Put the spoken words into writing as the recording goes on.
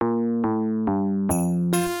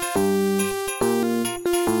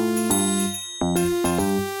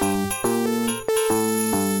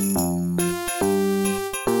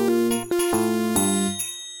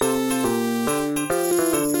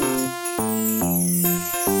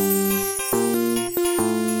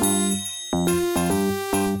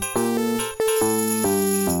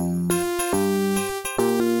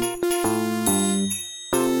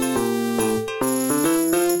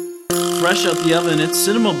fresh out the oven, it's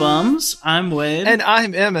Cinema Bums. I'm Wade. And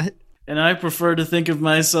I'm Emmett. And I prefer to think of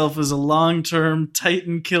myself as a long-term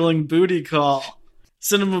Titan-killing booty call.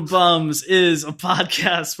 Cinema Bums is a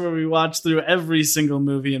podcast where we watch through every single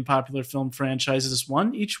movie in popular film franchises,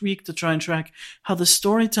 one each week, to try and track how the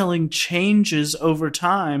storytelling changes over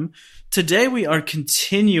time. Today we are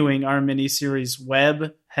continuing our miniseries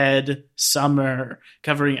Webhead Summer,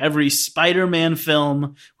 covering every Spider-Man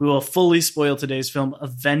film. We will fully spoil today's film,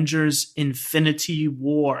 Avengers Infinity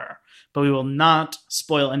War, but we will not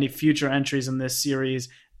spoil any future entries in this series.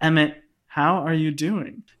 Emmett, how are you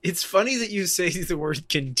doing? It's funny that you say the word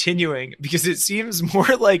continuing, because it seems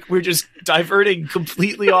more like we're just diverting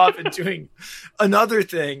completely off and doing another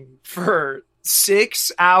thing for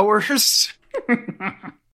 6 hours.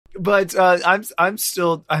 But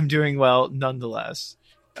I'm doing well nonetheless.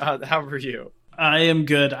 How are you? I am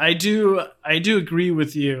good. I do agree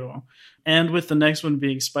with you. And with the next one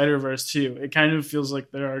being Spider-Verse 2, it kind of feels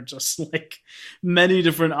like there are just like many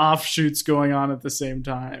different offshoots going on at the same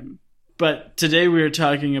time. But today we are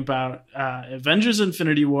talking about Avengers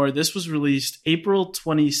Infinity War. This was released April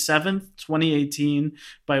 27th, 2018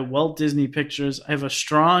 by Walt Disney Pictures. I have a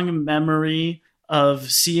strong memory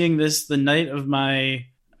of seeing this the night of my,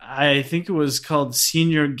 I think it was called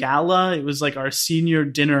senior gala. It was like our senior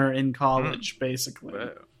dinner in college, basically.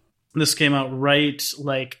 Wow. This came out right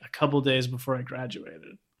like a couple days before I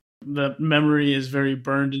graduated. The memory is very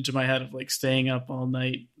burned into my head of like staying up all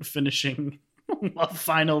night, finishing a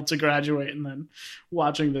final to graduate, and then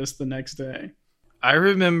watching this the next day. I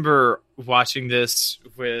remember watching this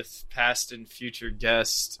with past and future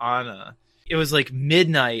guest Anna. It was like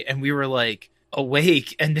midnight and we were like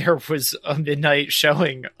awake, and there was a midnight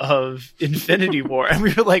showing of Infinity War, and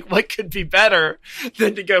we were like, what could be better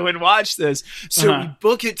than to go and watch this? So we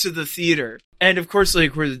book it to the theater, and of course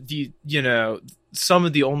like we're the, you know, some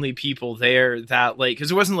of the only people there that like,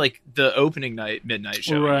 because it wasn't like the opening night midnight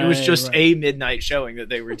showing, it was just a midnight showing that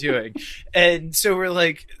they were doing. And so we're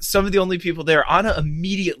like some of the only people there. Anna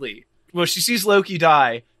immediately, well, she sees Loki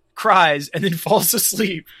die, cries, and then falls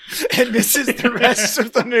asleep and misses the rest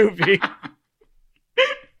of the movie.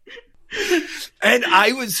 And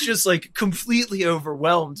I was just like completely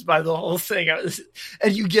overwhelmed by the whole thing.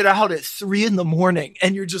 And you get out at 3 a.m.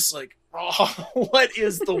 and you're just like, oh, what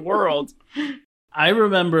is the world? I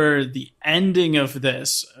remember the ending of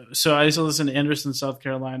this. So I saw this in Anderson, South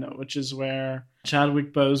Carolina, which is where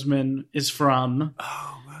Chadwick Boseman is from.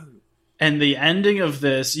 Oh, wow. And the ending of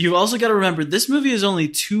this, you also got to remember, this movie is only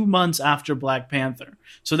 2 months after Black Panther.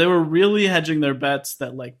 So they were really hedging their bets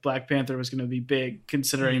that like Black Panther was going to be big,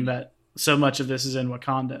 considering that so much of this is in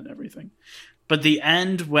Wakanda and everything. But the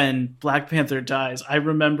end, when Black Panther dies, I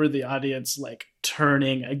remember the audience like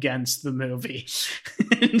turning against the movie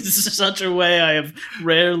in such a way I have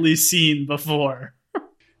rarely seen before.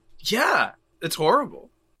 Yeah, it's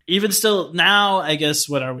horrible. Even still, now, I guess,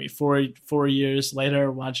 what are we, 4 years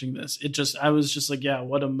later watching this? I was just like, yeah,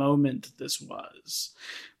 what a moment this was.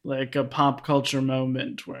 Like a pop culture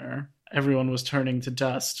moment where everyone was turning to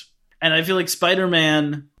dust. And I feel like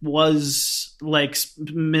Spider-Man was like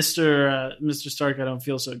Mr. Stark, I Don't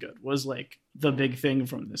Feel So Good, was like the big thing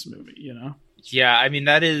from this movie, you know? Yeah, I mean,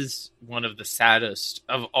 that is one of the saddest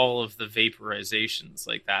of all of the vaporizations.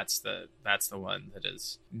 Like, that's the one that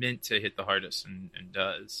is meant to hit the hardest and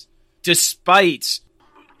does. Despite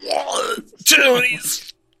Tony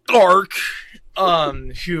Stark,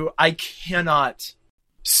 who I cannot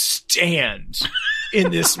stand in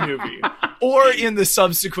this movie or in the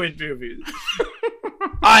subsequent movies.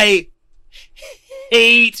 I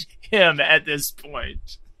hate him at this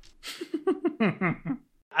point.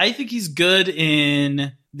 I think he's good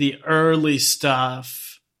in the early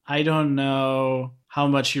stuff. I don't know how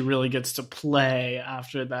much he really gets to play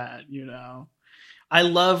after that, you know. I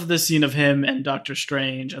love the scene of him and Doctor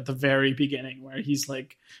Strange at the very beginning where he's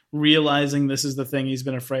like realizing this is the thing he's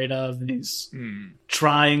been afraid of, and he's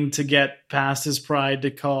trying to get past his pride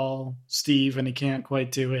to call Steve, and he can't quite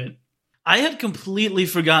do it. I had completely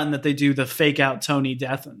forgotten that they do the fake out Tony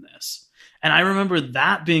death in this. And I remember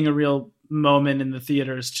that being a real moment in the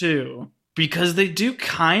theaters too, because they do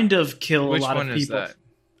kind of kill a lot of people. Which one is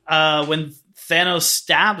that? When Thanos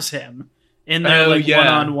stabs him in their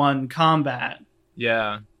one-on-one combat.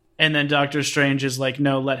 Yeah. And then Doctor Strange is like,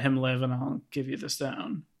 no, let him live and I'll give you the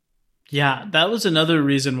stone. Yeah, that was another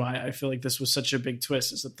reason why I feel like this was such a big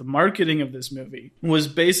twist, is that the marketing of this movie was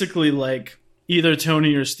basically like either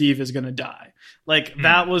Tony or Steve is going to die. Like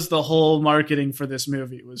that was the whole marketing for this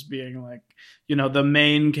movie, was being like, you know, the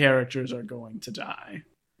main characters are going to die.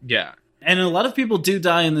 Yeah. And a lot of people do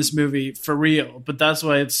die in this movie for real, but that's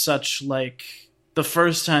why it's such like the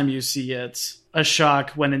first time you see it a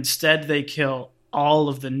shock when instead they kill all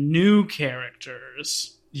of the new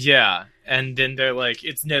characters. Yeah, and then they're like,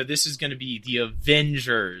 this is going to be the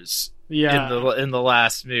Avengers Yeah. in the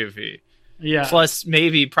last movie. Yeah. Plus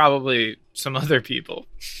maybe probably some other people.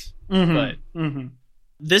 But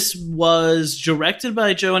this was directed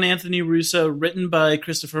by Joe and Anthony Russo, written by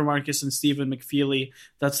Christopher Marcus and Stephen McFeely.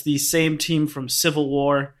 That's the same team from Civil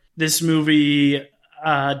War. This movie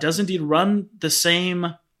does indeed run the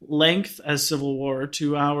same length as Civil War,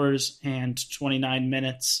 2 hours and 29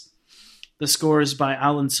 minutes. The score is by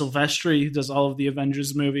Alan Silvestri, who does all of the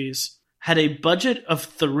Avengers movies. Had a budget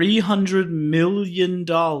of $300 million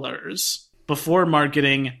before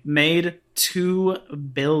marketing, made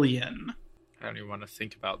 $2 billion. I don't even want to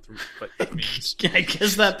think about what that means. I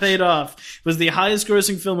guess that paid off. It was the highest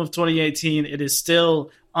grossing film of 2018. It is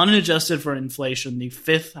still, unadjusted for inflation, the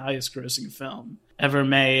 5th highest grossing film ever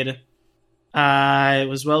made. It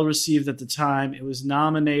was well received at the time. It was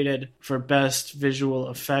nominated for Best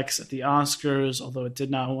Visual Effects at the Oscars, although it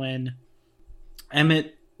did not win.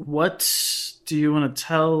 Emmett, what do you want to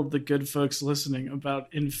tell the good folks listening about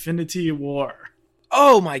Infinity War?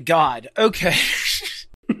 Oh my god. Okay.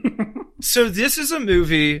 So this is a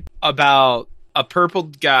movie about a purple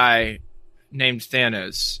guy named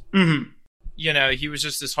Thanos. Mm-hmm. You know, he was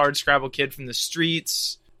just this hardscrabble kid from the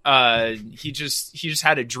streets. He just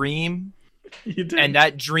had a dream. And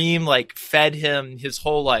that dream like fed him his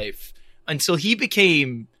whole life until he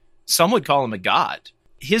became, some would call him a god.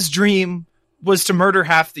 His dream was to murder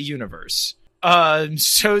half the universe,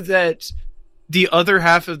 so that the other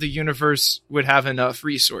half of the universe would have enough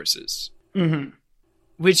resources. Mm-hmm.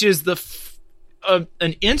 Which is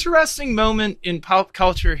an interesting moment in pop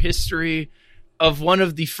culture history of one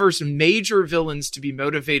of the first major villains to be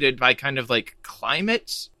motivated by kind of like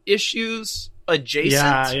climate issues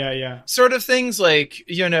adjacent. Yeah. Sort of things like,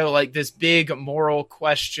 you know, like this big moral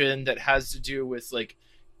question that has to do with like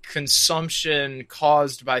consumption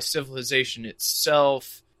caused by civilization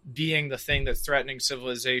itself being the thing that's threatening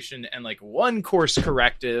civilization, and like one course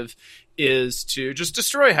corrective is to just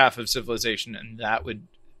destroy half of civilization, and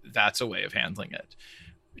that's a way of handling it.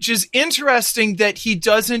 Which is interesting that he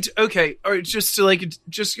doesn't, okay, or just to like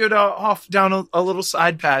just go down a little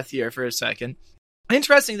side path here for a second.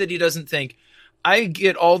 Interesting that he doesn't think, I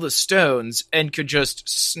get all the stones and could just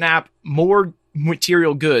snap more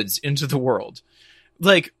material goods into the world.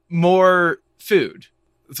 Like more food.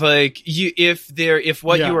 Like if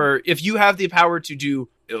you have the power to do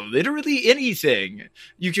literally anything,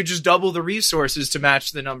 you could just double the resources to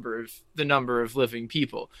match the number of living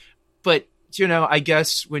people. But, you know, I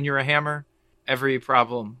guess when you're a hammer, every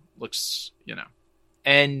problem looks, you know.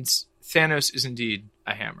 And Thanos is indeed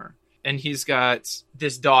a hammer. And he's got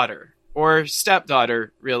this daughter, or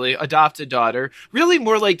stepdaughter, really, adopted daughter, really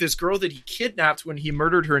more like this girl that he kidnapped when he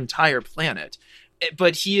murdered her entire planet.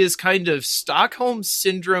 But he is kind of Stockholm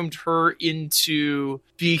syndromed her into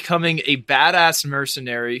becoming a badass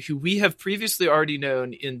mercenary who we have previously already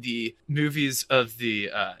known in the movies of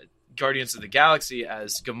the Guardians of the Galaxy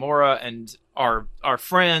as Gamora and our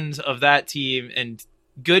friend of that team and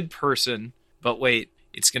good person. But wait,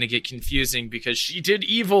 it's going to get confusing because she did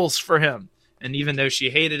evils for him. And even though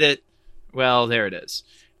she hated it, well, there it is.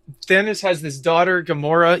 Thanos has this daughter,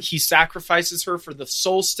 Gamora. He sacrifices her for the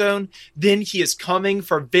Soul Stone. Then he is coming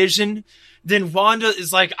for Vision. Then Wanda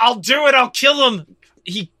is like, I'll do it. I'll kill him.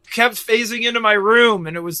 He kept phasing into my room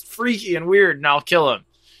and it was freaky and weird and I'll kill him.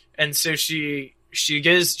 And so she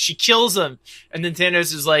kills him. And then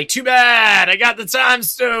Thanos is like, too bad. I got the Time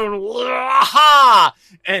Stone. Aha!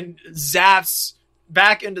 And zaps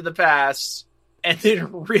back into the past and then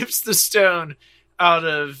rips the stone out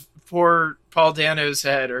of poor Paul Dano's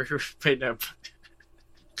head, or wait, no.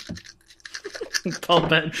 Paul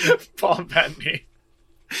Bettany. Paul Bettany.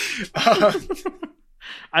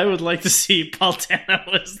 I would like to see Paul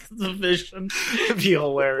Dano as the Vision. It'd be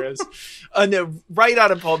hilarious. No, right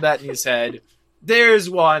out of Paul Bettany's head. There's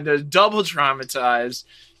Wanda, double traumatized.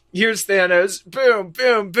 Here's Thanos. Boom,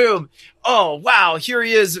 boom, boom. Oh, wow. Here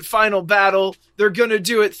he is at final battle. They're going to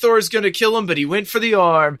do it. Thor's going to kill him, but he went for the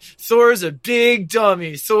arm. Thor's a big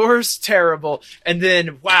dummy. Thor's terrible. And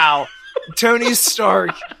then, wow, Tony Stark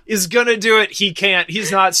is going to do it. He can't.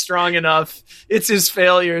 He's not strong enough. It's his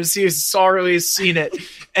failures. He's sorely seen it.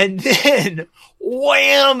 And then,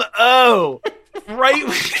 wham! Oh, right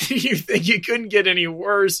when you think you couldn't get any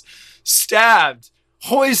worse, stabbed.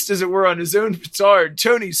 Hoist, as it were, on his own petard,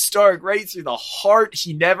 Tony Stark right through the heart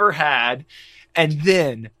he never had. And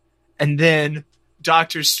then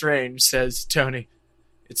Doctor Strange says, Tony,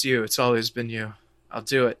 it's you. It's always been you. I'll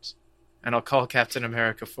do it. And I'll call Captain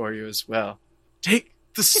America for you as well. take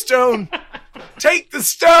the stone. Take the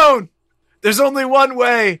stone. There's only one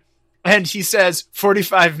way. And he says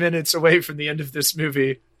 45 minutes away from the end of this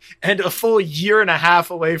movie and a full year and a half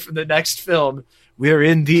away from the next film, we're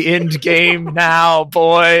in the end game now,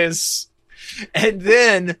 boys. And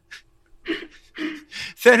then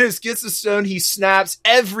Thanos gets the stone, he snaps,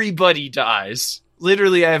 everybody dies.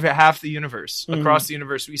 Literally half the universe. Across the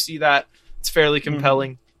universe, we see that. It's fairly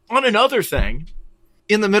compelling. On another thing,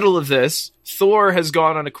 in the middle of this, Thor has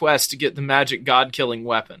gone on a quest to get the magic god-killing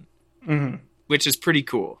weapon, which is pretty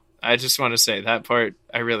cool. I just want to say that part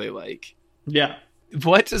I really like. Yeah.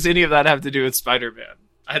 What does any of that have to do with Spider-Man?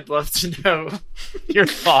 I'd love to know your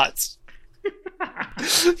thoughts.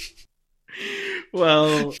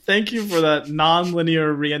 Well, thank you for that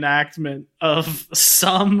non-linear reenactment of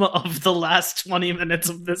some of the last 20 minutes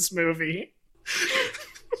of this movie.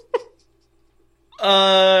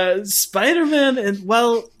 Spider-Man, and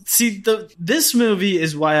well, see, this movie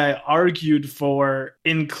is why I argued for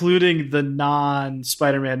including the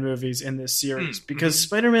non-Spider-Man movies in this series, because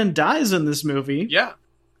Spider-Man dies in this movie. Yeah.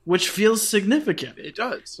 Which feels significant. It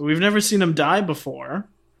does. We've never seen him die before.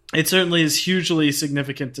 It certainly is hugely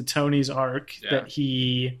significant to Tony's arc that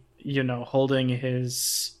he, holding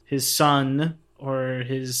his son or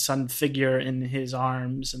his son figure in his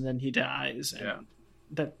arms, and then he dies. And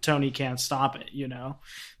that Tony can't stop it,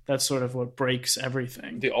 That's sort of what breaks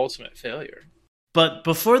everything. The ultimate failure. But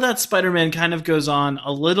before that, Spider-Man kind of goes on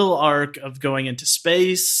a little arc of going into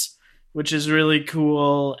space, which is really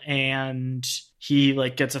cool, and he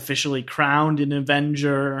gets officially crowned an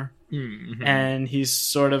Avenger. And he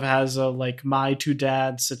sort of has a my two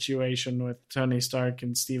dads situation with Tony Stark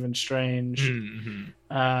and Stephen Strange,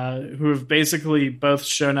 who have basically both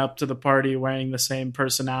shown up to the party wearing the same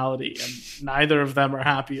personality, and neither of them are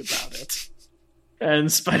happy about it. And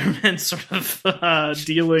Spider-Man's sort of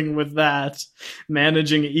dealing with that,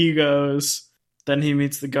 managing egos. Then he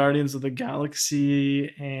meets the Guardians of the Galaxy,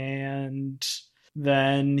 and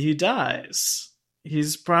then he dies.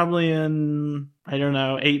 He's probably in,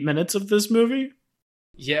 8 minutes of this movie?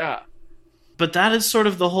 Yeah. But that is sort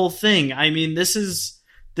of the whole thing. I mean,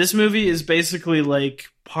 this movie is basically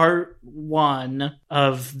part one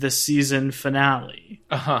of the season finale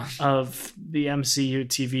of the MCU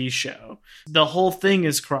TV show. The whole thing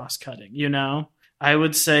is cross-cutting, I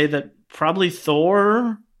would say that probably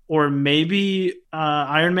Thor or maybe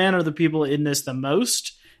Iron Man are the people in this the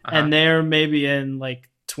most. And they're maybe in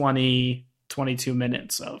 22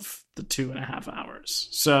 minutes of the 2.5 hours.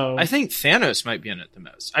 So I think Thanos might be in it the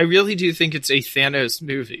most. I really do think it's a Thanos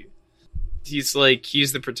movie. He's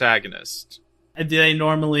the protagonist. They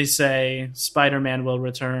normally say Spider-Man will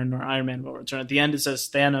return or Iron Man will return. At the end, it says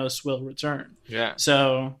Thanos will return. Yeah.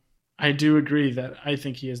 So I do agree that I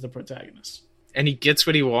think he is the protagonist. And he gets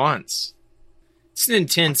what he wants. It's an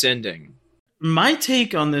intense ending. My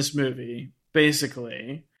take on this movie,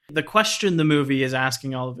 basically, the question the movie is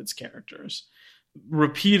asking all of its characters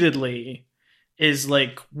repeatedly is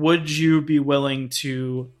would you be willing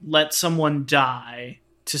to let someone die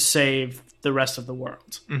to save the rest of the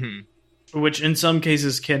world? Which in some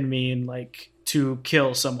cases can mean to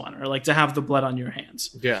kill someone or to have the blood on your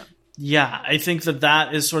hands. Yeah, I think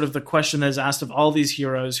that is sort of the question that is asked of all these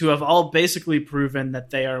heroes who have all basically proven that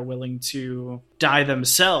they are willing to die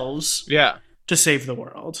themselves to save the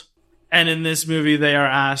world. And in this movie, they are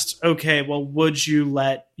asked, okay, well, would you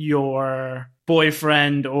let your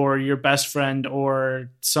boyfriend or your best friend or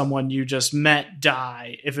someone you just met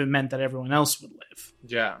die if it meant that everyone else would live?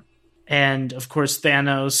 Yeah. And, of course,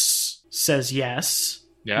 Thanos says yes.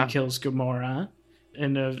 Yeah. He kills Gamora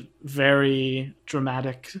in a very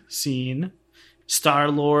dramatic scene.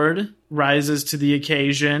 Star-Lord rises to the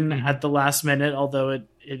occasion at the last minute, although it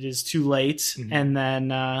is too late. And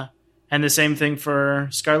then... and the same thing for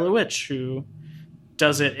Scarlet Witch, who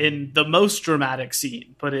does it in the most dramatic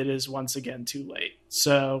scene, but it is once again too late.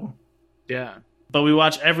 So, yeah. But we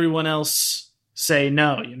watch everyone else say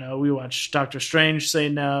no. We watch Doctor Strange say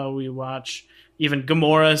no. We watch even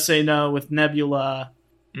Gamora say no with Nebula.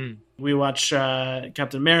 We watch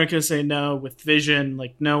Captain America say no with Vision.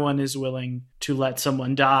 No one is willing to let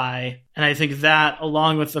someone die. And I think that,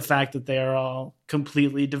 along with the fact that they are all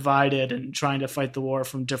completely divided and trying to fight the war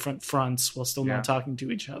from different fronts while still not talking to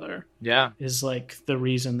each other, is the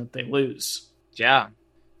reason that they lose. Yeah.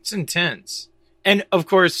 It's intense. And, of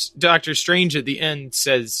course, Doctor Strange at the end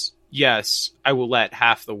says, yes, I will let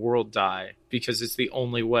half the world die because it's the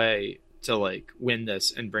only way to, win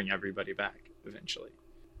this and bring everybody back eventually.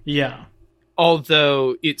 Yeah.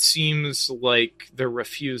 Although it seems like the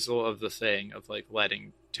refusal of the thing of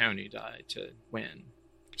letting Tony die to win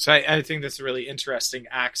So I think that's a really interesting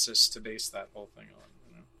axis to base that whole thing on.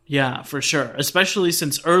 Yeah, for sure. Especially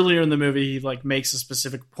since earlier in the movie, he like makes a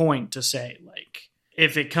specific point to say, like,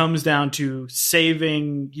 if it comes down to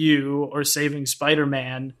saving you or saving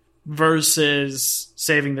Spider-Man versus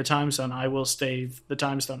saving the Time Stone, I will save the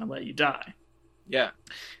Time Stone and let you die. Yeah.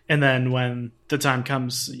 And then when the time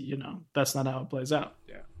comes, that's not how it plays out.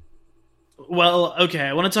 Yeah. Well, okay,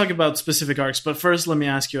 I want to talk about specific arcs, but first let me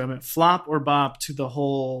ask you, flop or bop to the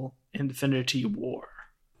whole Infinity War?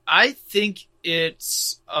 I think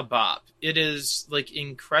it's a bop. It is like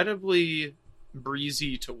incredibly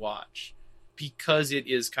breezy to watch because it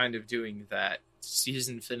is kind of doing that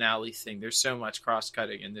season finale thing. There's so much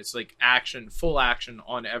cross-cutting and it's like full action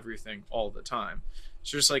on everything all the time. It's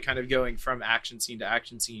just like kind of going from action scene to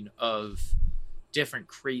action scene of different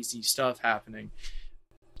crazy stuff happening.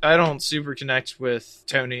 I don't super connect with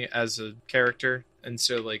Tony as a character, and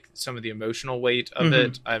so like some of the emotional weight of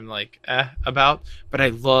it I'm like about, but I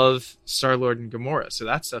love Star-Lord and Gamora, so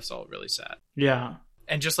that stuff's all really sad. Yeah.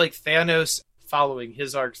 And just like Thanos following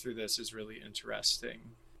his arc through this is really interesting.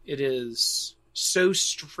 It is so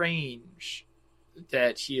strange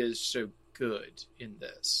that he is so good in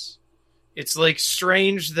this. It's like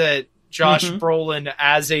strange that Josh Brolin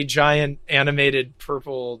as a giant animated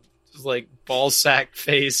purple like ballsack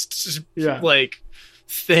faced like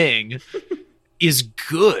thing is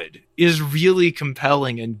good, is really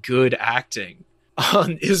compelling and good acting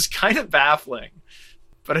is kind of baffling,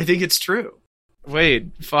 but I think it's true.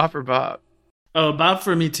 Wade, flop or bop? Oh, bop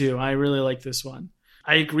for me too. I really like this one.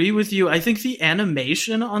 I agree with you. I think the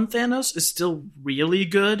animation on Thanos is still really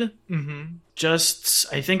good.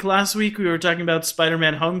 I think last week we were talking about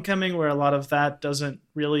Spider-Man Homecoming, where a lot of that doesn't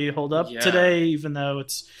really hold up today, even though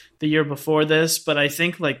it's the year before this. But I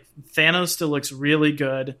think like Thanos still looks really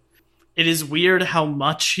good. It is weird how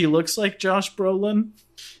much he looks like Josh Brolin.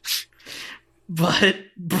 But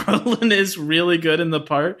Brolin is really good in the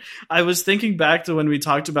part. I was thinking back to when we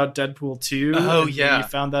talked about Deadpool 2. Oh, yeah. We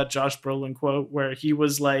found that Josh Brolin quote where he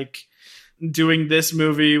was like, doing this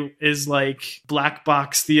movie is like black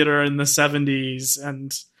box theater in the 70s,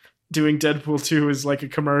 and doing Deadpool 2 is like a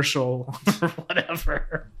commercial or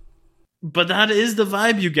whatever. But that is the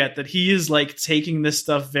vibe you get, that he is like taking this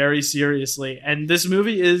stuff very seriously. And this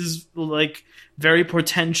movie is like very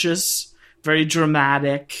portentous, very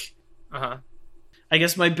dramatic. I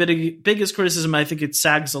guess my biggest criticism, I think it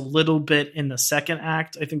sags a little bit in the second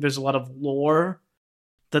act. I think there's a lot of lore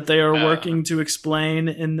that they are working to explain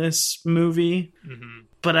in this movie.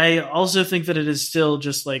 But I also think that it is still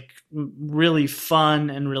just like really fun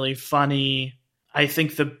and really funny. I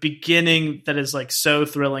think the beginning that is like so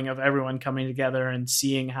thrilling of everyone coming together and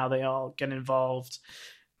seeing how they all get involved,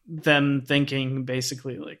 them thinking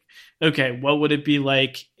basically like, okay, what would it be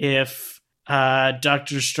like if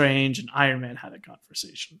Doctor Strange and Iron Man had a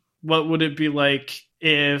conversation? What would it be like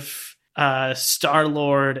if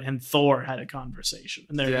Star-Lord and Thor had a conversation?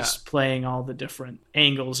 And they're just playing all the different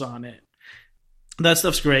angles on it. That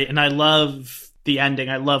stuff's great. And I love the ending.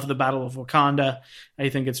 I love the Battle of Wakanda. I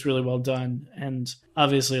think it's really well done. And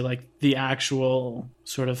obviously like the actual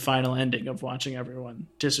sort of final ending of watching everyone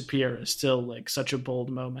disappear is still like such a bold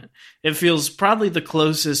moment. It feels probably the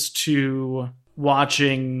closest to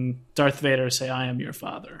watching Darth Vader say, "I am your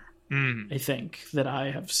father." I think that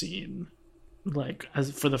I have seen like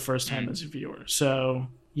for the first time as a viewer. So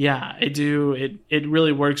yeah, I do. It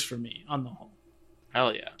really works for me on the whole.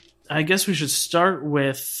 Hell yeah. I guess we should start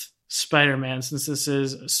with Spider-Man, since this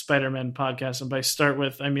is a Spider-Man podcast. And by start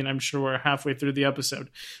with, I mean, I'm sure we're halfway through the episode.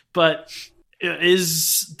 But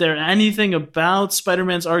is there anything about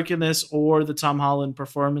Spider-Man's arc in this or the Tom Holland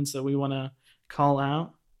performance that we want to call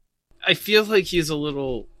out? I feel like he's a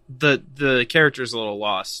little... The character's a little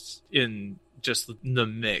lost in just the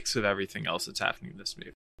mix of everything else that's happening in this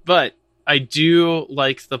movie. But I do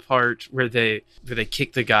like the part where they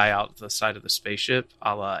kick the guy out the side of the spaceship,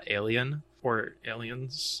 a la Alien or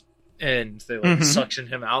Aliens, and they like suction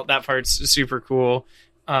him out. That part's super cool.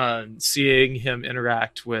 Seeing him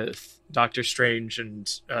interact with Doctor Strange and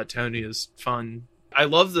Tony is fun. I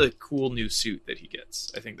love the cool new suit that he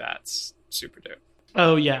gets. I think that's super dope.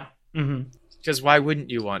 Oh yeah. Because why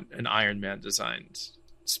wouldn't you want an Iron Man designed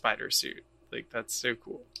spider suit? Like, that's so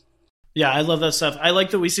cool. Yeah, I love that stuff. I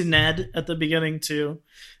like that we see Ned at the beginning too.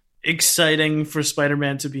 Exciting for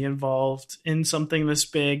Spider-Man to be involved in something this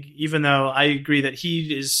big, even though I agree that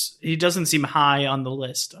he doesn't seem high on the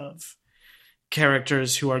list of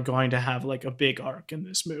characters who are going to have like a big arc in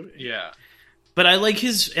this movie. Yeah. But I like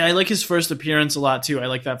his first appearance a lot too. I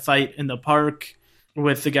like that fight in the park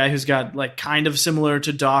with the guy who's got like kind of similar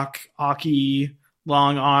to Doc Ock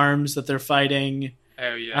long arms that they're fighting.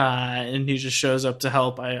 Oh, yeah. And he just shows up to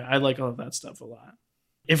help. I like all of that stuff a lot.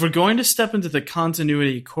 If we're going to step into the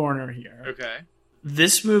continuity corner here, Okay.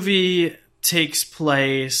 this movie takes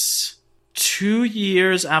place 2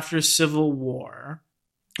 years after Civil War,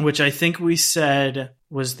 which I think we said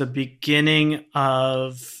was the beginning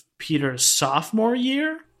of Peter's sophomore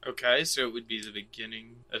year. Okay, so it would be the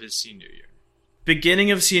beginning of his senior year.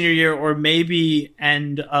 Beginning of senior year, or maybe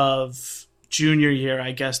end of junior year,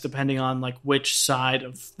 I guess, depending on like which side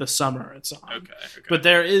of the summer it's on. Okay. But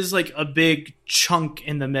there is like a big chunk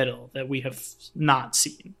in the middle that we have not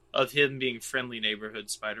seen. Of him being friendly neighborhood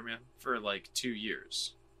Spider-Man for like 2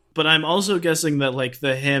 years. But I'm also guessing that like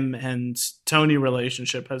the him and Tony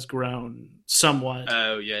relationship has grown somewhat.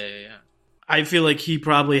 Oh, yeah. I feel like he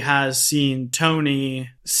probably has seen Tony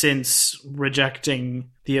since rejecting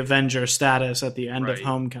the Avenger status at the end of Right.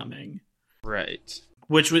 Homecoming. Right.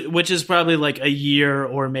 Which is probably like a year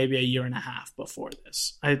or maybe a year and a half before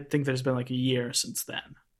this. I think there's been like a year since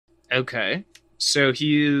then. Okay. So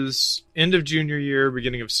he's end of junior year,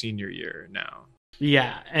 beginning of senior year now.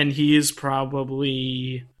 Yeah, and he's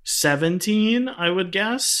probably 17, I would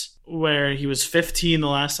guess, where he was 15 the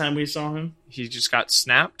last time we saw him. He just got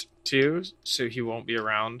snapped too, so he won't be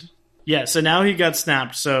around. Yeah, so now he got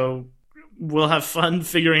snapped, so we'll have fun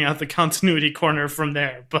figuring out the continuity corner from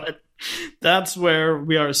there, but that's where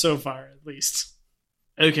we are so far, at least.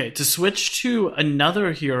 Okay, to switch to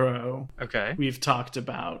another hero Okay. we've talked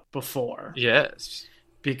about before. Yes.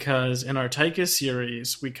 Because in our Taika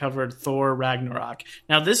series, we covered Thor Ragnarok.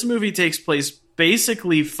 Now, this movie takes place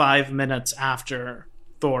basically 5 minutes after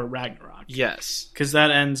Thor Ragnarok. Yes. Because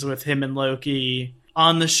that ends with him and Loki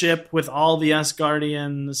on the ship with all the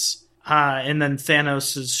Asgardians, and then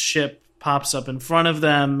Thanos' ship pops up in front of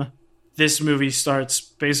them. This movie starts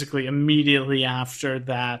basically immediately after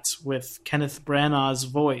that with Kenneth Branagh's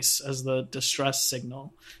voice as the distress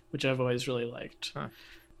signal, which I've always really liked.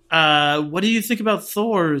 What do you think about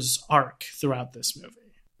Thor's arc throughout this movie?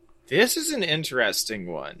 This is an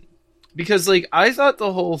interesting one. Because, like, I thought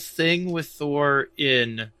the whole thing with Thor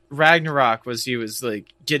in Ragnarok was he was, like,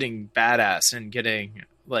 getting badass and getting,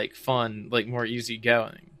 like, fun, like, more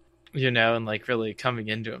easygoing, you know, and, like, really coming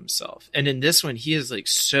into himself. And in this one, he is, like,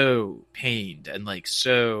 so pained and, like,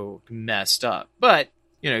 so messed up. But,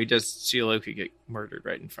 you know, he does see Loki get murdered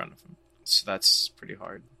right in front of him. So that's pretty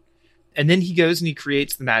hard. And then he goes and he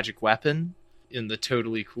creates the magic weapon in the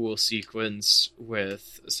totally cool sequence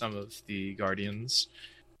with some of the Guardians.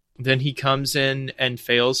 Then he comes in and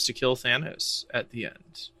fails to kill Thanos at the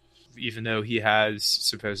end, even though he has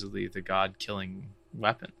supposedly the god-killing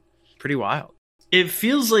weapon. Pretty wild. It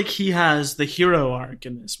feels like he has the hero arc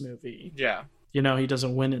in this movie. Yeah. You know, he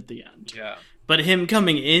doesn't win at the end. Yeah. But him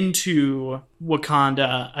coming into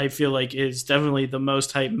Wakanda, I feel like, is definitely the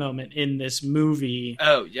most hype moment in this movie.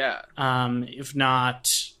 Oh, yeah. If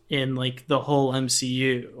not in, like, the whole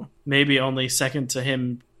MCU. Maybe only second to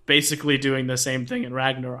him basically doing the same thing in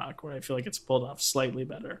Ragnarok, where I feel like it's pulled off slightly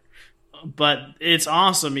better. But it's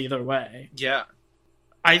awesome either way. Yeah.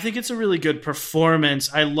 I think it's a really good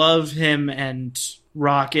performance. I love him and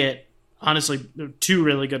Rocket. Honestly, two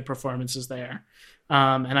really good performances there.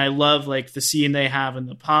 And I love, like, the scene they have in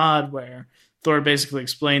the pod where Thor basically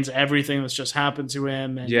explains everything that's just happened to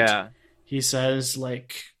him. And Yeah. he says,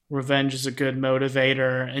 like, revenge is a good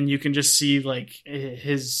motivator. And you can just see, like,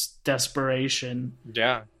 his desperation.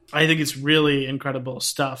 Yeah. I think it's really incredible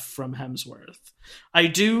stuff from Hemsworth. I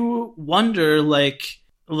do wonder, like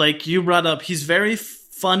you brought up, he's very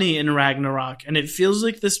funny in Ragnarok. And it feels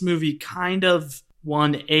like this movie kind of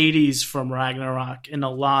 180s from Ragnarok in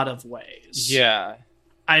a lot of ways. Yeah.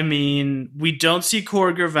 I mean, we don't see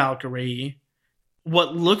Korg or Valkyrie.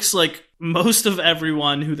 What looks like most of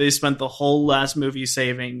everyone who they spent the whole last movie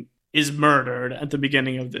saving is murdered at the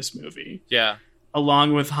beginning of this movie. Yeah.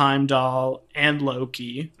 Along with Heimdall and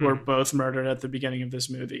Loki, who are both murdered at the beginning of this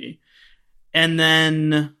movie. And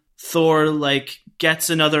then Thor, like, gets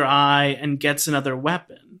another eye and gets another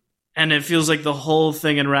weapon. And it feels like the whole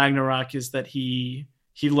thing in Ragnarok is that he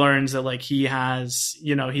learns that, like, he has,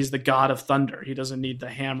 you know, he's the god of thunder. He doesn't need the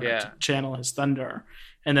hammer to channel his thunder.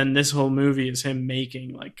 And then this whole movie is him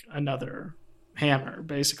making, like, another hammer,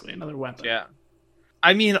 basically, another weapon. Yeah.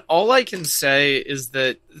 I mean, all I can say is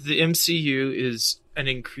that the MCU is an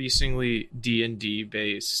increasingly D&D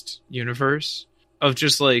based universe of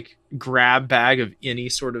just, like, grab bag of any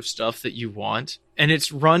sort of stuff that you want. And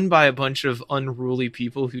it's run by a bunch of unruly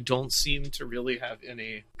people who don't seem to really have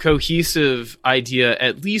any cohesive idea,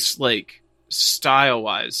 at least, like,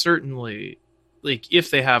 style-wise. Certainly, like, if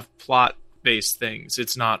they have plot-based things,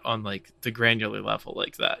 it's not on, like, the granular level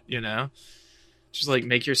like that, you know? Just like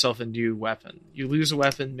make yourself a new weapon. You lose a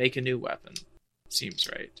weapon, make a new weapon. Seems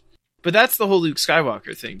right. But that's the whole Luke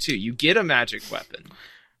Skywalker thing too. You get a magic weapon.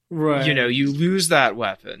 Right. You know, you lose that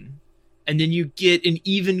weapon. And then you get an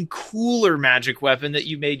even cooler magic weapon that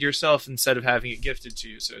you made yourself instead of having it gifted to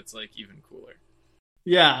you. So it's like even cooler.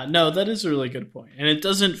 Yeah, no, that is a really good point. And it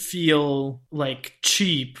doesn't feel like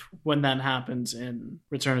cheap when that happens in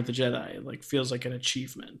Return of the Jedi. It like feels like an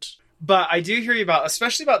achievement. But I do hear you about,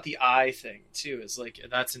 especially about the eye thing too, is like,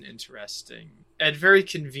 that's an interesting and very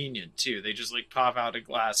convenient too. They just like pop out a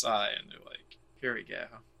glass eye and they're like, here we go.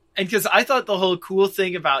 And because I thought the whole cool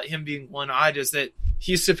thing about him being one-eyed is that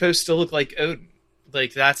he's supposed to look like Odin.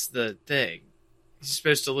 Like, that's the thing. He's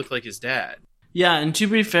supposed to look like his dad. Yeah, and to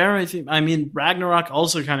be fair, I mean, Ragnarok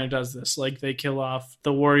also kind of does this. Like, they kill off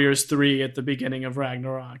the Warriors 3 at the beginning of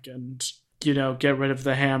Ragnarok and, you know, get rid of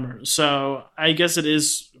the hammer. So I guess it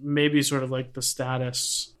is maybe sort of like the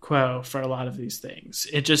status quo for a lot of these things.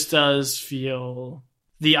 It just does feel...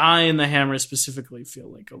 The eye and the hammer specifically feel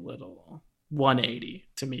like a little 180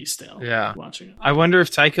 to me still. Yeah. Watching it. I wonder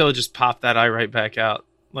if Taika will just pop that eye right back out.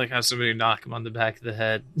 Like have somebody knock him on the back of the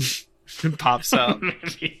head. It pops out.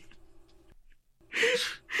 Maybe.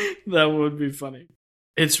 That would be funny.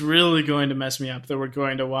 It's really going to mess me up that we're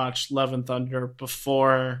going to watch Love and Thunder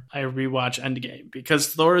before I rewatch Endgame,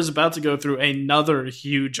 because Thor is about to go through another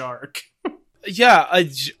huge arc. Yeah,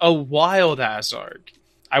 a wild ass arc.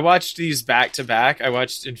 I watched these back to back. I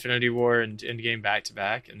watched Infinity War and Endgame back to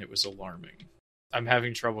back, and it was alarming. I'm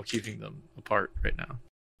having trouble keeping them apart right now.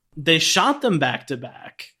 They shot them back to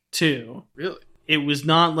back too. Really? It was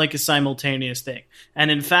not like a simultaneous thing.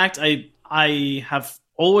 And in fact, I have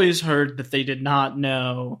always heard that they did not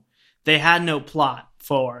know, they had no plot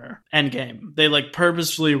for Endgame. They like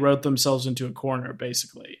purposefully wrote themselves into a corner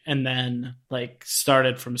basically, and then like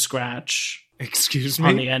started from scratch. Excuse me?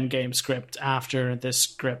 On the Endgame script after this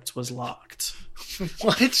script was locked.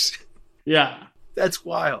 What? Yeah. That's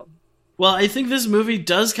wild. Well, I think this movie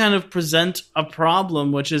does kind of present a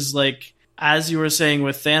problem, which is like, as you were saying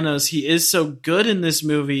with Thanos, he is so good in this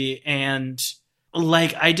movie, and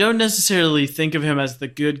like, I don't necessarily think of him as the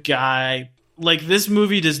good guy. Like, this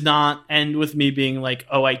movie does not end with me being like,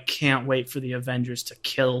 oh, I can't wait for the Avengers to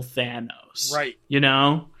kill Thanos. Right. You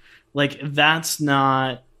know? Like, that's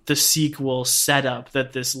not the sequel setup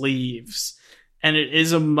that this leaves. And it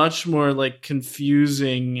is a much more like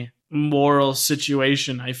confusing moral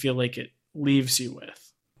situation I feel like it leaves you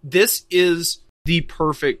with. This is the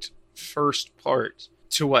perfect first part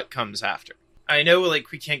to what comes after. I know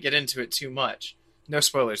like we can't get into it too much. No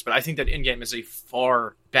spoilers, but I think that Endgame is a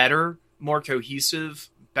far better, more cohesive,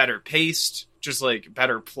 better paced, just like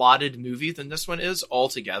better plotted movie than this one is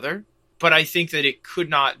altogether. But I think that it could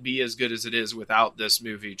not be as good as it is without this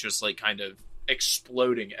movie just like kind of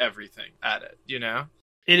exploding everything at it, you know?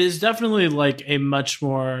 It is definitely like a much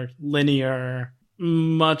more linear,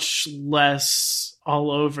 much less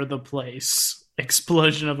all over the place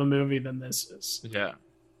explosion of a movie than this is. Yeah.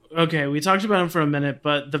 Okay, we talked about him for a minute,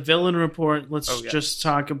 but the villain report, let's just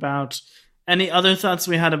talk about any other thoughts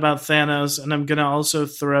we had about Thanos, and I'm going to also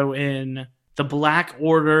throw in the Black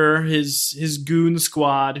Order, his goon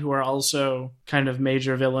squad, who are also kind of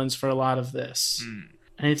major villains for a lot of this.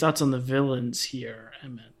 Any thoughts on the villains here,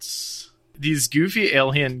 Emmett? These goofy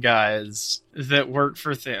alien guys that work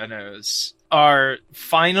for Thanos are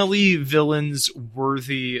finally villains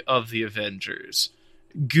worthy of the Avengers.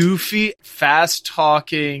 Goofy,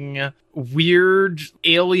 fast-talking, weird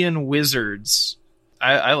alien wizards.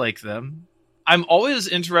 I like them. I'm always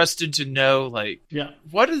interested to know, like,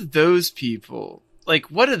 what are those people? Like,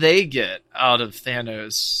 what do they get out of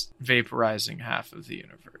Thanos vaporizing half of the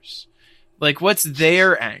universe? Like, what's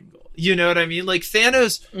their angle? You know what I mean? Like,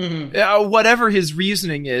 Thanos, whatever his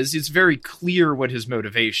reasoning is, it's very clear what his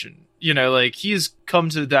motivation. You know, like, he's come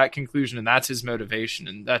to that conclusion, and that's his motivation,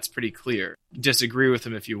 and that's pretty clear. Disagree with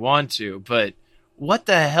him if you want to, but what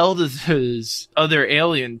the hell do those other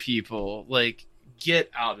alien people, like, get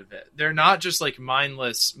out of it? They're not just, like,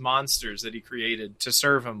 mindless monsters that he created to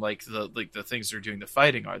serve him like the things they're doing the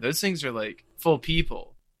fighting are. Those things are, like, full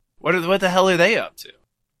people. What the hell are they up to?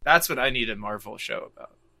 That's what I need a Marvel show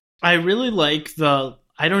about. I really like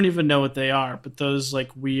I don't even know what they are, but those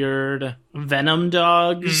like weird venom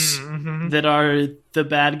dogs that are the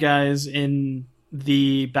bad guys in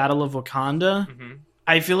the Battle of Wakanda.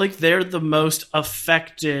 I feel like they're the most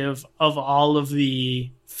effective of all of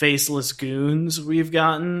the faceless goons we've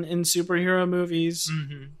gotten in superhero movies.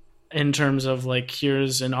 In terms of like,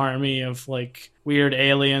 here's an army of like weird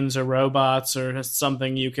aliens or robots or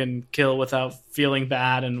something you can kill without feeling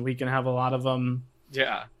bad, and we can have a lot of them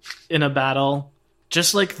in a battle.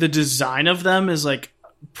 just like the design of them is like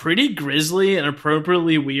pretty grisly and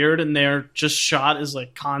appropriately weird, and they're just shot as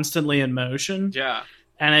like constantly in motion. Yeah.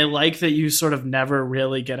 And I like that you sort of never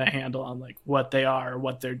really get a handle on like what they are or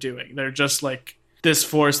what they're doing. They're just like this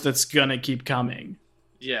force that's gonna keep coming.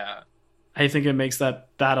 Yeah. I think it makes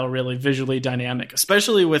that battle really visually dynamic,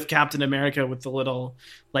 especially with Captain America with the little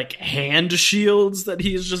like hand shields that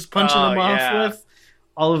he's just punching them off with.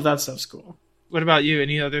 All of that stuff's cool. What about you?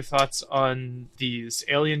 Any other thoughts on these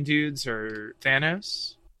alien dudes or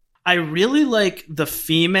Thanos? I really like the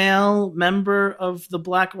female member of the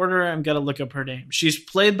Black Order. I'm going to look up her name. She's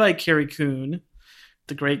played by Carrie Coon,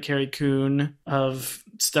 the great Carrie Coon of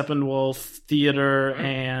Steppenwolf Theater,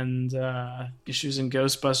 and she was in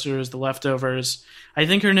Ghostbusters, The Leftovers. I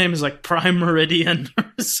think her name is like Prime Meridian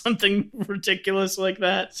or something ridiculous like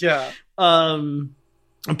that. Yeah.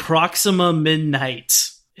 Proxima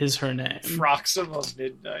Midnight is her name. Proxima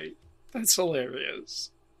Midnight. That's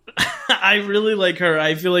hilarious. I really like her.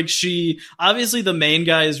 I feel like obviously the main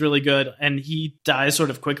guy is really good, and he dies sort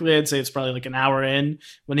of quickly. I'd say it's probably like an hour in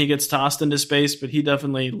when he gets tossed into space, but he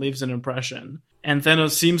definitely leaves an impression. And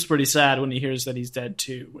Thanos seems pretty sad when he hears that he's dead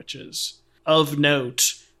too, which is of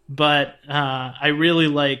note. But I really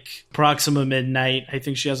like Proxima Midnight. I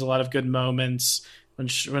think she has a lot of good moments when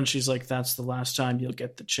she's like, that's the last time you'll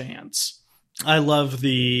get the chance. I love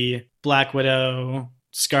the Black Widow,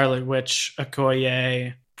 Scarlet Witch,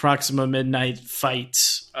 Okoye, Proxima Midnight fight.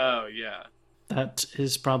 Oh, yeah. That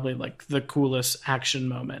is probably like the coolest action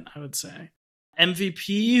moment, I would say.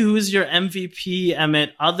 MVP, who is your MVP,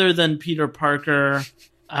 Emmett, other than Peter Parker?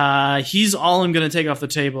 He's all I'm going to take off the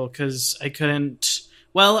table because I couldn't...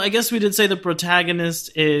 Well, I guess we did say the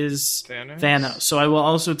protagonist is Thanos. So I will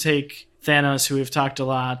also take Thanos, who we've talked a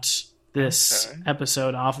lot this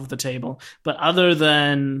episode, off of the table. But other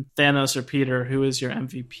than Thanos or Peter, who is your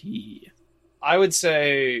MVP? I would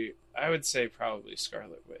say probably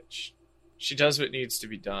Scarlet Witch. She does what needs to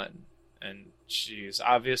be done, and she's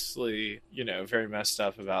obviously, very messed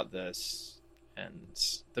up about this. And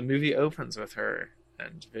the movie opens with her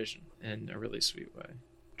and Vision in a really sweet way.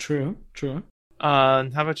 True. How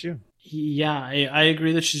about you? Yeah, I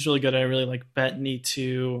agree that she's really good. I really like Bettany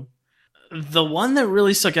too. The one that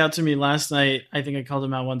really stuck out to me last night, I think I called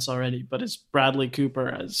him out once already, but it's Bradley Cooper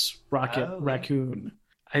as Rocket Raccoon.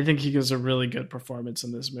 I think he gives a really good performance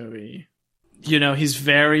in this movie. He's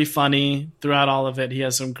very funny throughout all of it. He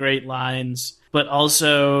has some great lines, but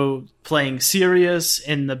also playing serious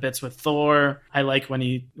in the bits with Thor. I like when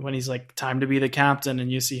he's like, time to be the captain, and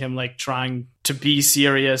you see him like trying to be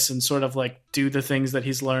serious and sort of like do the things that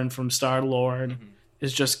he's learned from Star-Lord. Mm-hmm.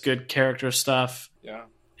 Is just good character stuff. Yeah.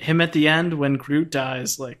 Him at the end when Groot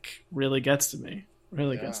dies, like, really gets to me.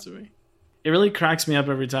 Gets to me. It really cracks me up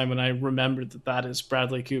every time when I remember that is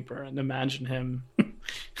Bradley Cooper and imagine him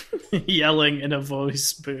yelling in a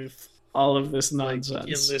voice booth all of this nonsense. Like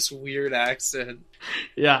in this weird accent.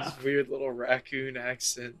 Yeah. This weird little raccoon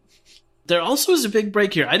accent. There also is a big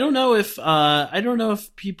break here. I don't know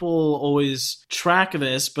if people always track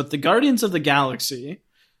this, but the Guardians of the Galaxy,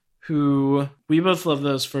 who we both love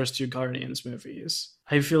those first two Guardians movies.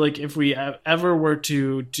 I feel like if we ever were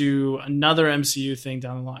to do another MCU thing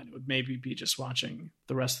down the line, it would maybe be just watching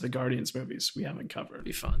the rest of the Guardians movies we haven't covered. It'd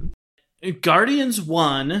be fun. Guardians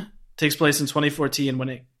 1 takes place in 2014 when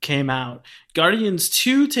it came out. Guardians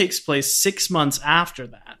 2 takes place 6 months after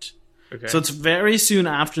that. Okay. So it's very soon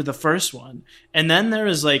after the first one. And then there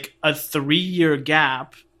is like a 3-year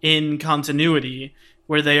gap in continuity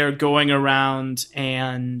where they are going around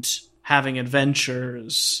and having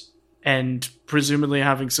adventures and presumably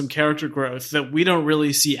having some character growth that we don't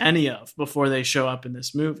really see any of before they show up in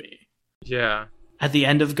this movie. Yeah. At the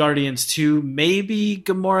end of Guardians 2, maybe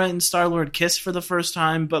Gamora and Star-Lord kiss for the first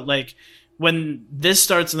time, but like when this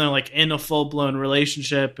starts and they're like in a full-blown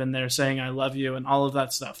relationship and they're saying I love you and all of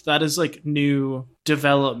that stuff, that is like new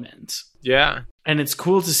development. Yeah. And it's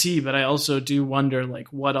cool to see, but I also do wonder like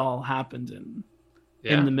what all happened in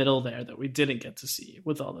the middle there that we didn't get to see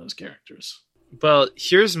with all those characters. Well,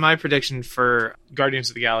 here's my prediction for Guardians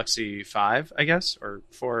of the Galaxy 5, I guess, or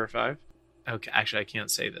 4 or 5. Okay, actually, I can't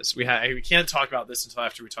say this. We can't talk about this until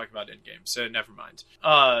after we talk about Endgame, so never mind.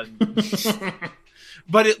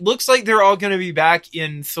 But it looks like they're all going to be back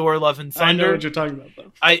in Thor: Love and Thunder. I know what you're talking about,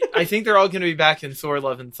 though. I think they're all going to be back in Thor: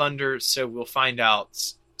 Love and Thunder, so we'll find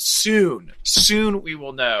out soon. Soon we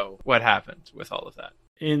will know what happened with all of that.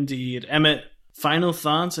 Indeed. Emmett, final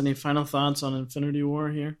thoughts? Any final thoughts on Infinity War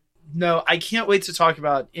here? No, I can't wait to talk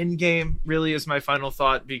about Endgame, really, is my final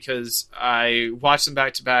thought, because I watched them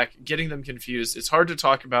back to back, getting them confused. It's hard to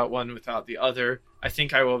talk about one without the other. I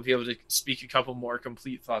think I will be able to speak a couple more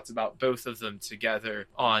complete thoughts about both of them together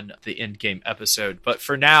on the Endgame episode. But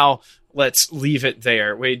for now, let's leave it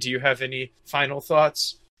there. Wade, do you have any final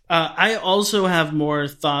thoughts? I also have more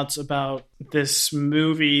thoughts about this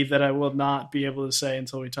movie that I will not be able to say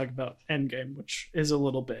until we talk about Endgame, which is a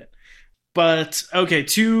little bit. But, okay,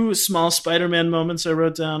 2 small Spider-Man moments I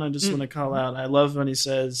wrote down I just want to call out. I love when he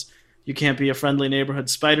says, you can't be a friendly neighborhood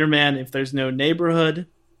Spider-Man if there's no neighborhood.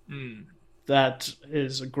 That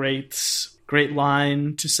is a great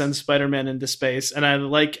line to send Spider-Man into space. And I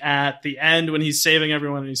like at the end when he's saving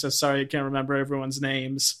everyone and he says, sorry, I can't remember everyone's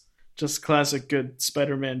names. Just classic good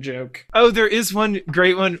Spider-Man joke. Oh, there is one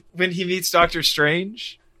great one when he meets Doctor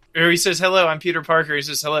Strange. Or he says, hello, I'm Peter Parker. He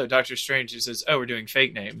says, hello, Doctor Strange. He says, oh, we're doing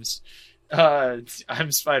fake names.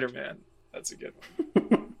 I'm Spider-Man. That's a good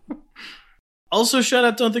one. Also, shout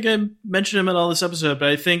out, don't think I mentioned him at all this episode, but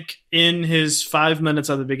I think in his 5 minutes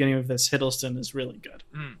at the beginning of this, Hiddleston is really good.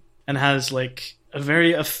 And has, like, a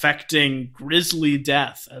very affecting, grisly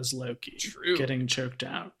death as Loki. True. Getting choked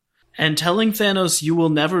out. And telling Thanos, you will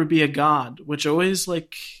never be a god, which always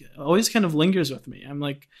kind of lingers with me. I'm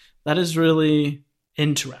like, that is really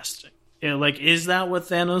interesting. You know, like, is that what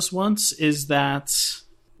Thanos wants? Is that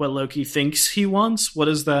what Loki thinks he wants? What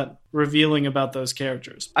is that revealing about those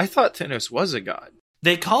characters? I thought Thanos was a god.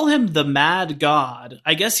 They call him the Mad God.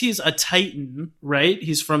 I guess he's a Titan, right?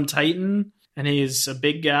 He's from Titan, and he's a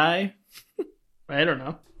big guy. I don't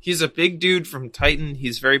know. He's a big dude from Titan.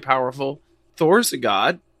 He's very powerful. Thor's a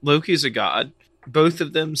god. Loki's a god. Both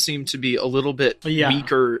of them seem to be a little bit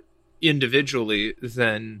weaker individually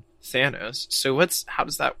than Thanos. So how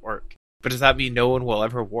does that work? But does that mean no one will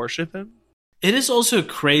ever worship him? It is also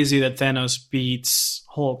crazy that Thanos beats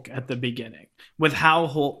Hulk at the beginning. With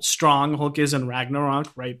how strong Hulk is in Ragnarok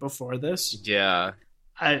right before this. Yeah.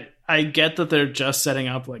 I get that they're just setting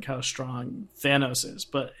up like how strong Thanos is,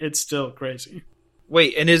 but it's still crazy.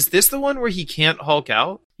 Wait, and is this the one where he can't Hulk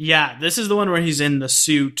out? Yeah, this is the one where he's in the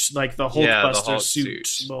suit, like the Hulkbuster Hulk suit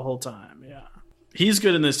the whole time. Yeah, he's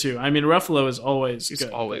good in this too. I mean, Ruffalo is always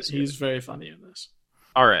good. Always good. He's very funny in this.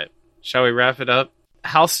 All right, shall we wrap it up?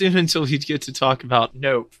 How soon until we get to talk about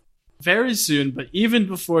Nope? Very soon, but even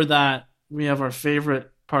before that, we have our favorite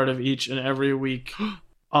part of each and every week,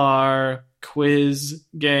 our quiz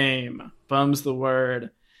game. Bum's the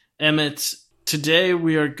word. Emmett, today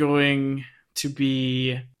we are going to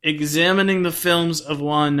be examining the films of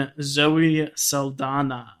one Zoe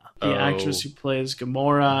Saldana, the actress who plays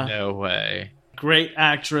Gamora. No way. Great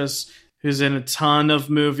actress who's in a ton of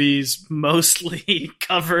movies, mostly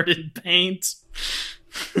covered in paint.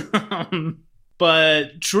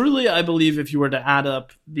 But truly, I believe if you were to add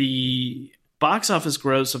up the box office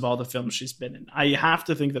gross of all the films she's been in, I have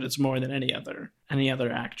to think that it's more than any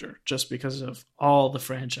other actor, just because of all the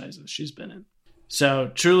franchises she's been in.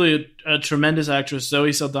 So truly a tremendous actress,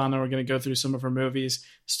 Zoe Saldana. We're going to go through some of her movies,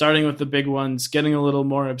 starting with the big ones, getting a little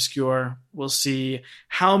more obscure. We'll see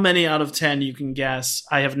how many out of 10 you can guess.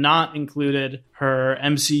 I have not included her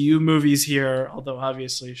MCU movies here, although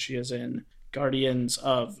obviously she is in Guardians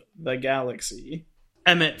of the Galaxy.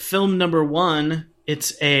 Emmett, film number 1,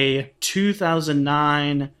 it's a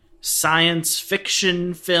 2009 science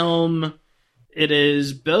fiction film. It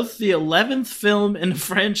is both the 11th film in a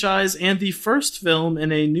franchise and the first film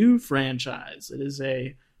in a new franchise. It is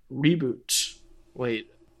a reboot. Wait,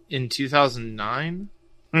 in 2009?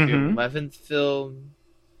 Mm-hmm. The 11th film?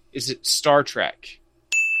 Is it Star Trek?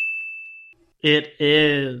 It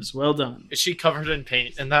is. Well done. Is she covered in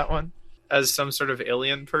paint in that one? As some sort of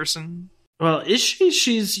alien person? Well, is she?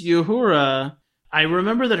 She's Uhura. I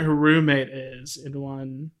remember that her roommate is in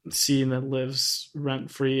one scene that lives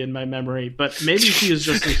rent-free in my memory, but maybe she is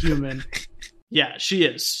just a human. Yeah, she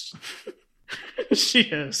is. She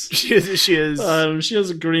is. She is. She has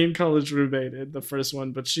a green college roommate in the first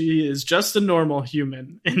one, but she is just a normal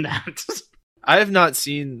human in that. I have not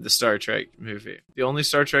seen the Star Trek movie. The only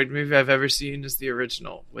Star Trek movie I've ever seen is the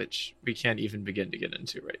original, which we can't even begin to get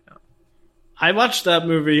into right now. I watched that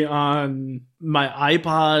movie on my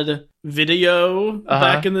iPod video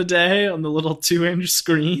back in the day on the little 2-inch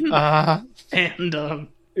screen. And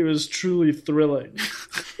it was truly thrilling.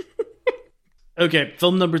 Okay,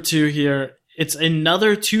 film number 2 here. It's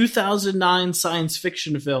another 2009 science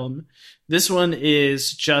fiction film. This one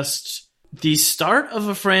is just the start of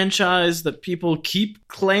a franchise that people keep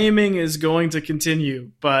claiming is going to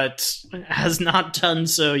continue, but has not done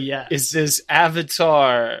so yet. Is this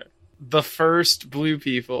Avatar? The first blue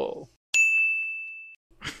people.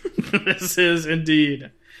 This is indeed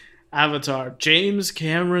Avatar. James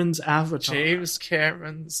Cameron's Avatar. James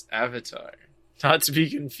Cameron's Avatar. Not to be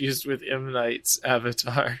confused with M. Night's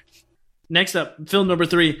Avatar. Next up, film number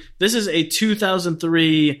 3. This is a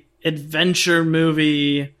 2003 adventure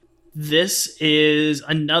movie. This is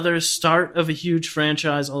another start of a huge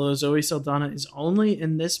franchise, although Zoe Saldana is only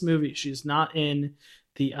in this movie. She's not in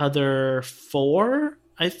the other 4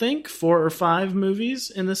 or 5 movies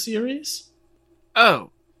in the series.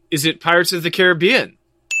 Oh, is it Pirates of the Caribbean?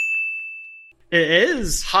 It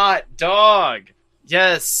is. Hot dog.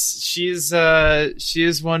 Yes, she is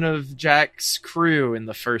one of Jack's crew in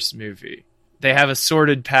the first movie. They have a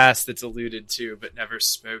sordid past that's alluded to but never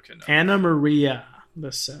spoken of. Anna Maria,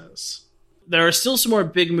 this says. There are still some more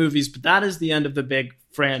big movies, but that is the end of the big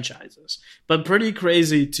franchises. But pretty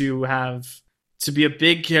crazy to be a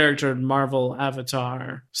big character in Marvel,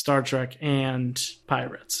 Avatar, Star Trek, and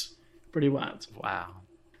Pirates. Pretty wild. Wow.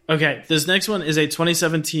 Okay, this next one is a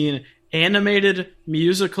 2017 animated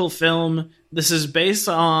musical film. This is based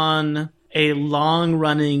on a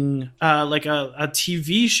long-running, like a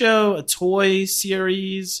TV show, a toy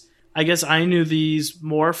series. I guess I knew these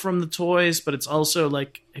more from the toys, but it's also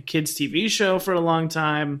like a kid's TV show for a long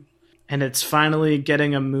time, and it's finally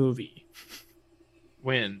getting a movie.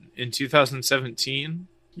 When? In 2017?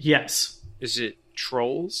 Yes. Is it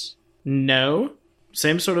Trolls? No.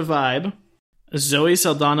 Same sort of vibe. Zoe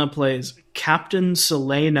Saldana plays Captain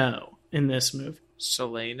Solano in this movie.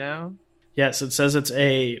 Solano? Yes, it says it's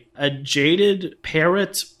a jaded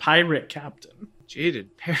parrot pirate captain.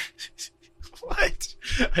 Jaded parrot? What?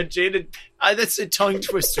 A jaded... that's a tongue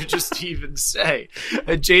twister just to even say.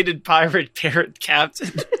 A jaded pirate parrot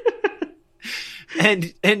captain?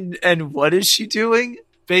 And what is she doing?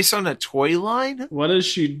 Based on a toy line? What is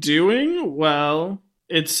she doing? Well,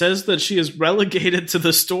 it says that she is relegated to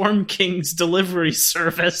the Storm King's delivery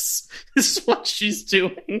service. This is what she's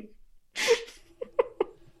doing.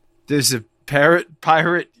 There's a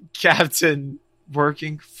pirate captain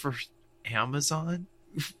working for Amazon?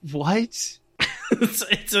 What?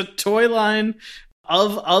 It's a toy line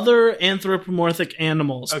of other anthropomorphic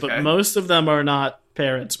animals, okay. But most of them are not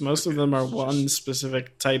parrots. Most of them are one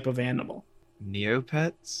specific type of animal.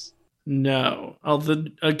 Neopets? No.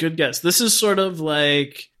 A good guess. This is sort of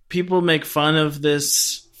like people make fun of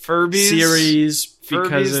this Furbies series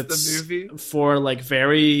because Furbies, it's the movie? for like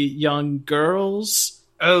very young girls.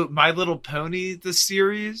 Oh, My Little Pony, the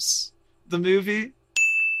series? The movie?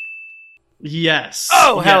 Yes.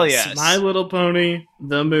 Oh, hell yes. My Little Pony,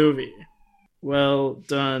 the movie. Well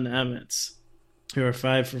done, Emmett. You are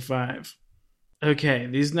 5 for 5. Okay,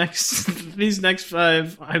 these next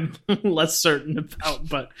 5 I'm less certain about,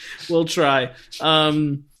 but we'll try.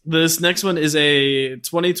 This next one is a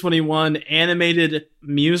 2021 animated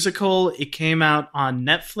musical. It came out on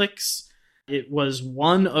Netflix. It was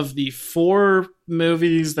one of the 4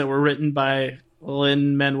 movies that were written by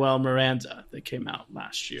Lin-Manuel Miranda that came out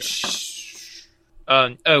last year.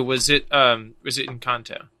 Was it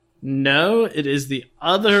Encanto? No, it is the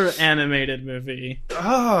other animated movie,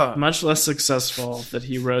 Oh. much less successful, that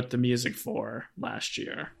he wrote the music for last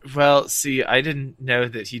year. Well, see, I didn't know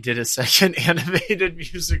that he did a second animated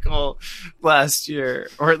musical last year.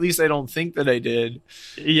 Or at least I don't think that I did.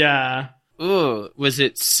 Yeah. Ooh, was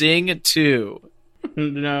it Sing 2?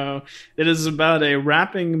 No, it is about a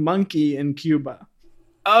rapping monkey in Cuba.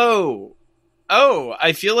 Oh,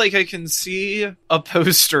 I feel like I can see a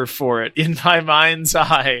poster for it in my mind's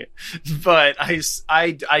eye, but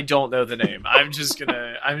I don't know the name. I'm just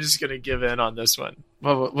gonna give in on this one.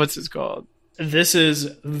 What's it called? This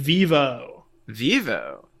is Vivo.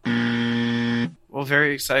 Vivo. Well,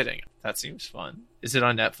 very exciting. That seems fun. Is it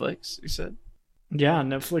on Netflix? You said? Yeah,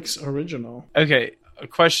 Netflix original. Okay, a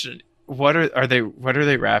question. What are they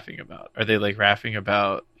rapping about? Are they like rapping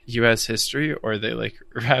about U.S. history, or are they like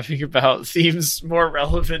rapping about themes more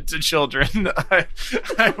relevant to children?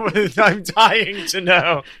 I'm dying to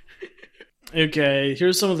know. Okay,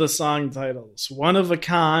 here's some of the song titles. One of a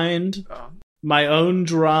Kind, My Own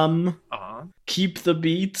Drum, Keep the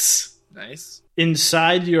Beats, Nice.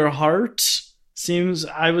 Inside Your Heart. Seems,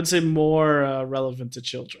 I would say, more relevant to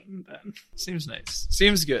children then. Seems nice.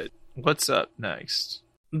 Seems good. What's up next?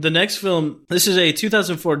 The next film, this is a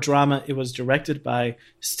 2004 drama. It was directed by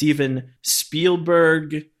Steven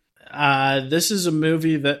Spielberg. This is a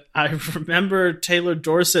movie that I remember Taylor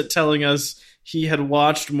Dorset telling us he had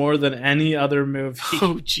watched more than any other movie.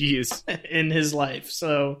 Oh, jeez. In his life.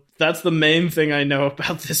 So that's the main thing I know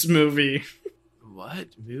about this movie.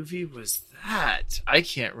 What movie was that? I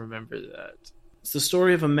can't remember that. It's the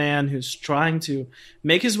story of a man who's trying to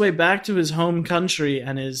make his way back to his home country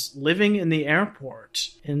and is living in the airport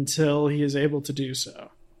until he is able to do so.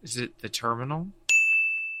 Is it The Terminal?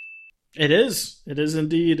 It is. It is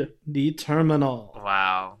indeed The Terminal.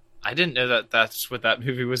 Wow. I didn't know that that's what that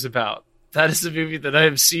movie was about. That is a movie that I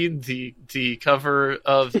have seen the cover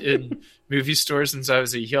of in movie stores since I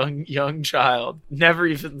was a young child. Never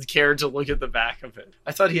even cared to look at the back of it.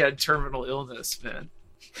 I thought he had terminal illness, man.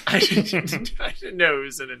 I didn't know he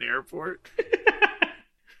was in an airport.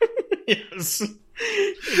 Yes.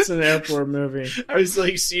 It's an airport movie. I was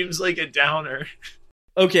like, seems like a downer.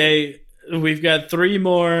 Okay, we've got 3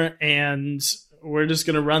 more, and we're just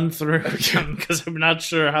going to run through them because I'm not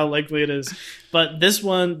sure how likely it is. But this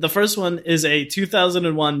one, the first one, is a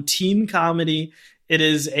 2001 teen comedy. It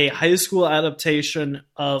is a high school adaptation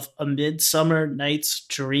of A Midsummer Night's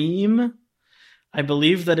Dream. I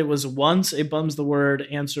believe that it was once a Bum's the Word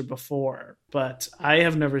answer before, but I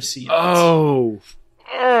have never seen it. Oh.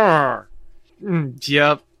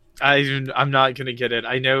 Yep. I'm not going to get it.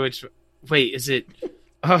 I know it's... Wait, is it...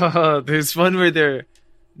 Oh, there's one where they're...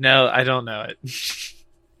 No, I don't know it.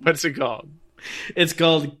 What's it called? It's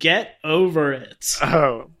called Get Over It.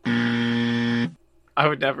 Oh. I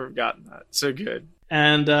would never have gotten that. So good.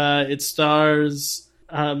 And it stars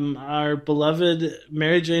our beloved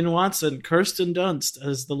Mary Jane Watson, Kirsten Dunst,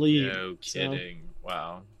 as the lead. No kidding. So,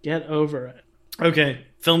 wow. Get Over It. Okay,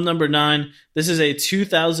 film number 9. This is a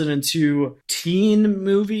 2002 teen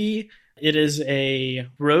movie. It is a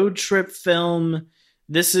road trip film.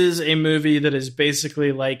 This is a movie that is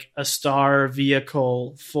basically like a star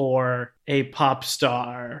vehicle for a pop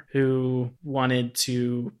star who wanted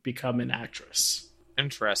to become an actress.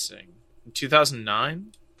 Interesting.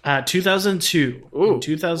 2009? 2002. Ooh, in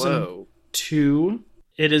 2002,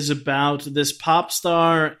 it is about this pop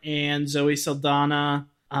star and Zoe Saldana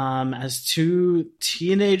as 2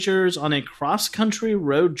 teenagers on a cross-country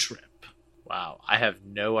road trip. Wow, I have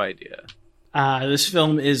no idea. This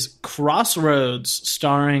film is Crossroads,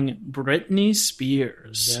 starring Britney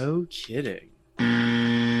Spears. No kidding.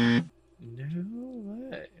 No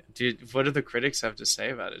way. Dude, what do the critics have to say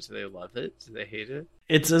about it? Do they love it? Do they hate it?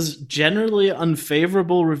 It says generally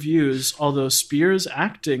unfavorable reviews, although Spears'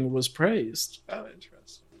 acting was praised. Oh,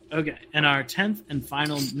 interesting. Okay, and our 10th and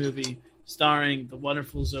final movie starring the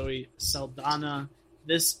wonderful Zoe Saldana.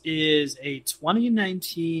 This is a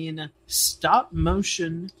 2019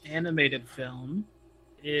 stop-motion animated film.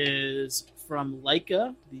 It is from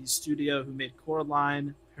Laika, the studio who made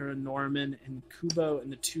Coraline, Paranorman, and Kubo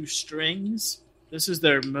and the Two Strings. This is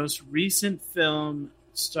their most recent film.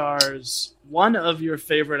 Stars one of your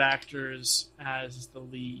favorite actors as the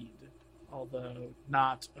lead, although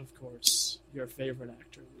not, of course, your favorite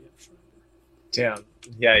actor, Liev Schreiber. Damn.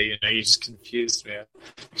 Yeah, you just confused me. I'm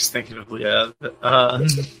just thinking of Leah.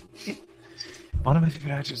 One of my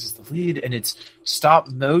favorite actors is the lead, and it's stop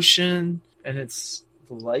motion, and it's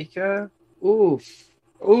Leica.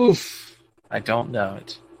 Oof. I don't know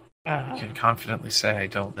it. I can confidently say I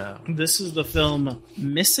don't know. This is the film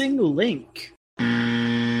Missing Link.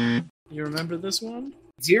 You remember this one?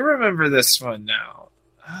 Do you remember this one now?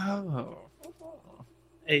 Oh.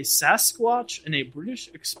 A Sasquatch and a British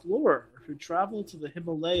explorer who travel to the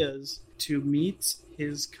Himalayas to meet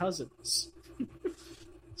his cousins.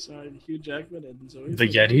 Sorry, Hugh Jackman and Zoe. The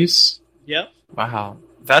Yetis? Yep. Wow.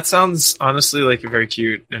 That sounds honestly like a very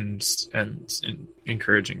cute and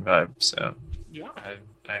encouraging vibe, so yeah.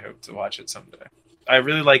 I hope to watch it someday. I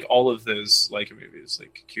really like all of those Leica movies,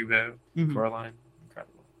 like Kubo, Coraline.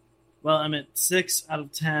 Incredible. Well, I'm at 6 out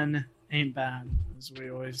of 10. Ain't bad, as we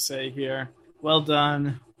always say here. Well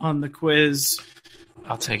done on the quiz.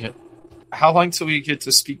 I'll take it. How long till we get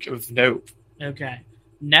to speak of Nope? Okay.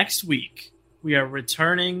 Next week, we are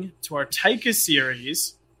returning to our Taika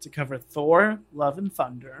series to cover Thor, Love and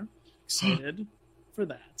Thunder. Excited for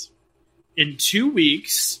that. In 2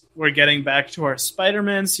 weeks, we're getting back to our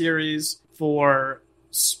Spider-Man series for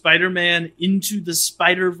Spider-Man Into the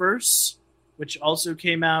Spider-Verse, which also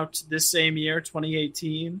came out this same year,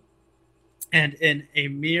 2018. And in a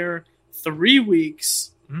mere 3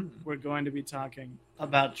 weeks, we're going to be talking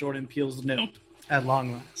about Jordan Peele's Nope at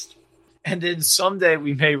long last. And then someday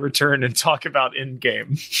we may return and talk about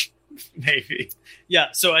Endgame. Maybe. Yeah,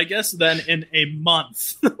 so I guess then in a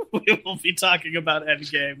month, we will be talking about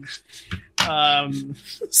Endgame.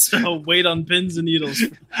 So wait on pins and needles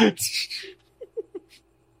for that.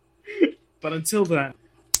 But until then.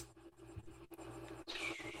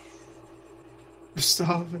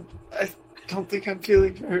 Stop it. I don't think I'm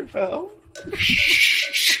feeling very well.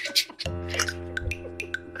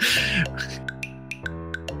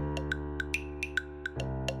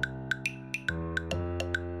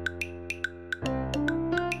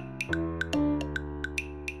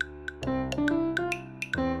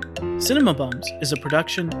 Cinema Bums is a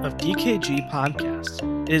production of DKG Podcasts.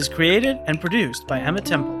 It is created and produced by Emma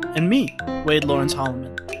Temple and me, Wade Lawrence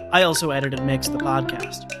Holloman. I also edit and mix the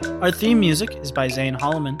podcast. Our theme music is by Zane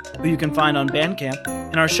Holloman, who you can find on Bandcamp,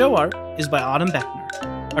 and our show art is by Autumn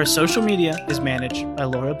Beckner. Our social media is managed by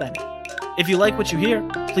Laura Bennett. If you like what you hear,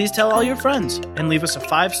 please tell all your friends and leave us a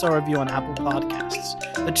 5-star review on Apple Podcasts,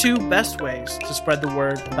 the 2 best ways to spread the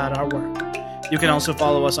word about our work. You can also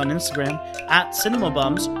follow us on Instagram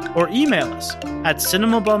 @CinemaBums or email us at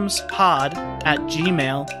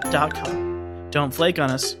cinemabumspod@gmail.com. Don't flake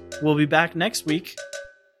on us. We'll be back next week.